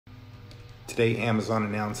Today, Amazon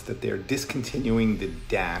announced that they're discontinuing the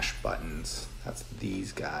dash buttons. That's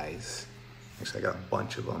these guys. Actually, I got a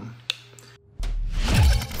bunch of them.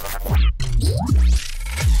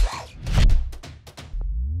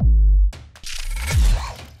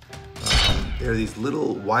 There are these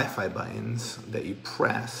little Wi-Fi buttons that you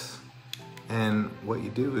press, and what you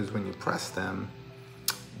do is when you press them,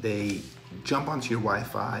 they jump onto your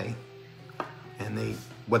Wi-Fi, and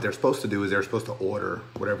what they're supposed to do is they're supposed to order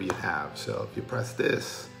whatever you have. So if you press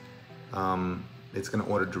this, it's gonna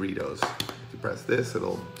order Doritos. If you press this,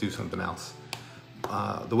 it'll do something else.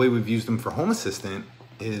 The way we've used them for Home Assistant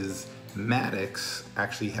is Maddox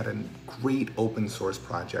actually had a great open source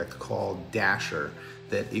project called Dasher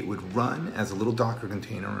that it would run as a little Docker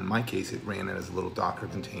container. In my case, it ran it as a little Docker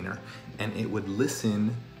container, and it would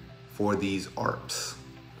listen for these ARPs.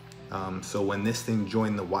 So when this thing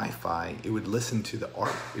joined the Wi-Fi, it would listen to the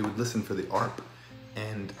ARP. It would listen for the ARP,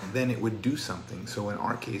 and then it would do something. So in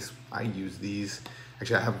our case, I use these.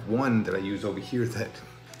 Actually, I have one that I use over here that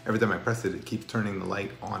every time I press it, it keeps turning the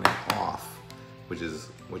light on and off, which is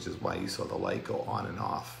why you saw the light go on and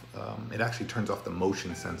off. It actually turns off the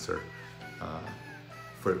motion sensor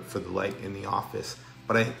for the light in the office.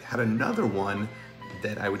 But I had another one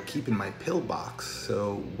that I would keep in my pill box.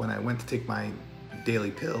 So when I went to take my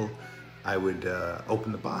daily pill, I would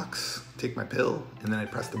open the box, take my pill, and then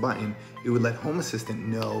I'd press the button. It would let Home Assistant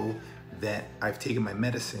know that I've taken my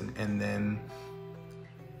medicine, and then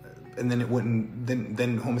it wouldn't.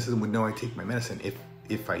 Then Home Assistant would know I take my medicine.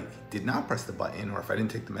 If I did not press the button, or if I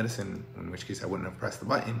didn't take the medicine, in which case I wouldn't have pressed the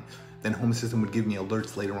button, then Home Assistant would give me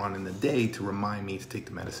alerts later on in the day to remind me to take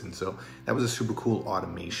the medicine. So that was a super cool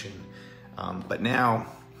automation. But now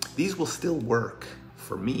these will still work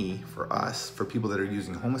for me, for us, for people that are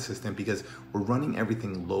using Home Assistant, because we're running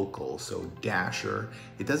everything local. So Dasher,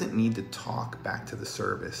 it doesn't need to talk back to the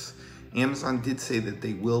service. Amazon did say that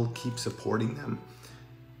they will keep supporting them.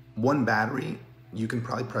 One battery, you can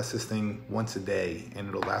probably press this thing once a day and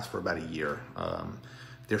it'll last for about a year.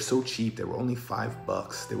 They're so cheap. They were only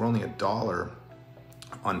 $5. They were only $1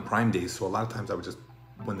 on Prime days. So a lot of times I would just,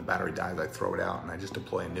 when the battery dies, I throw it out and I just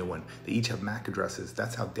deploy a new one. They each have MAC addresses.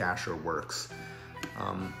 That's how Dasher works.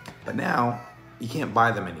 But now you can't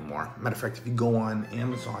buy them anymore. Matter of fact, if you go on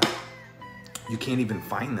Amazon, you can't even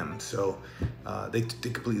find them. So they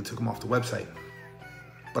completely took them off the website.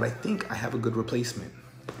 But I think I have a good replacement,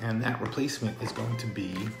 and that replacement is going to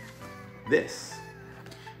be this.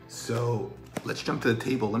 So let's jump to the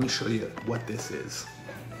table. Let me show you what this is.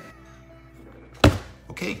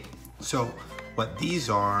 Okay, so what these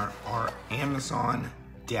are Amazon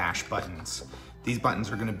dash buttons. These buttons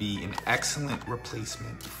are gonna be an excellent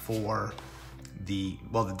replacement for the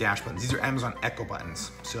dash buttons. These are Amazon Echo buttons.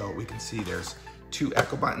 So we can see there's 2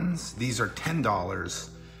 Echo buttons. These are $10.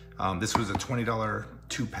 This was a $20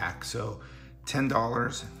 2-pack. So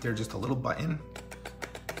 $10, they're just a little button.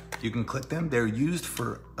 You can click them. They're used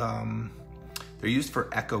for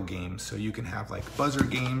Echo games. So you can have like buzzer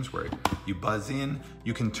games where you buzz in,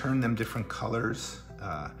 you can turn them different colors,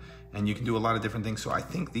 and you can do a lot of different things. So I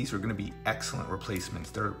think these are gonna be excellent replacements.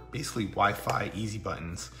 They're basically Wi-Fi easy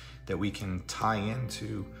buttons that we can tie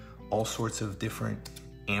into all sorts of different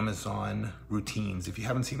Amazon routines. If you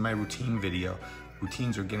haven't seen my routine video,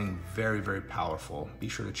 routines are getting very, very powerful. Be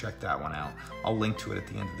sure to check that one out. I'll link to it at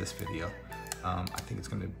the end of this video. I think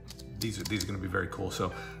these are gonna be very cool.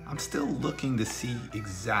 So I'm still looking to see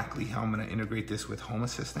exactly how I'm gonna integrate this with Home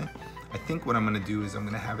Assistant. I think what I'm gonna do is I'm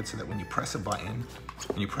gonna have it so that when you press a button,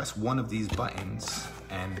 when you press one of these buttons,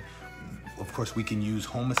 and of course we can use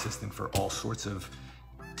Home Assistant for all sorts of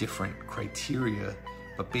different criteria,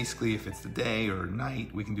 but basically if it's the day or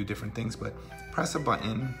night, we can do different things. But press a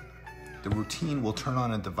button, the routine will turn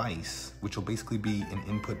on a device, which will basically be an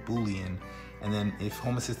input Boolean. And then if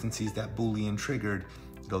Home Assistant sees that Boolean triggered,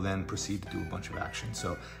 it'll then proceed to do a bunch of actions.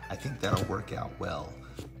 So I think that'll work out well.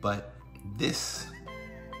 But this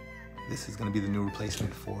is gonna be the new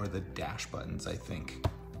replacement for the dash buttons, I think.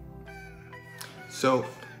 So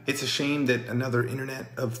it's a shame that another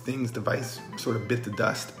Internet of Things device sort of bit the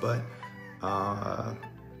dust, but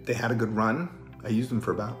they had a good run. I used them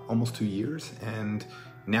for about almost 2 years, and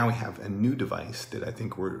now we have a new device that I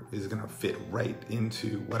think is gonna fit right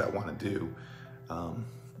into what I wanna do.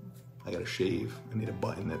 I gotta shave, I need a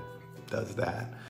button that does that.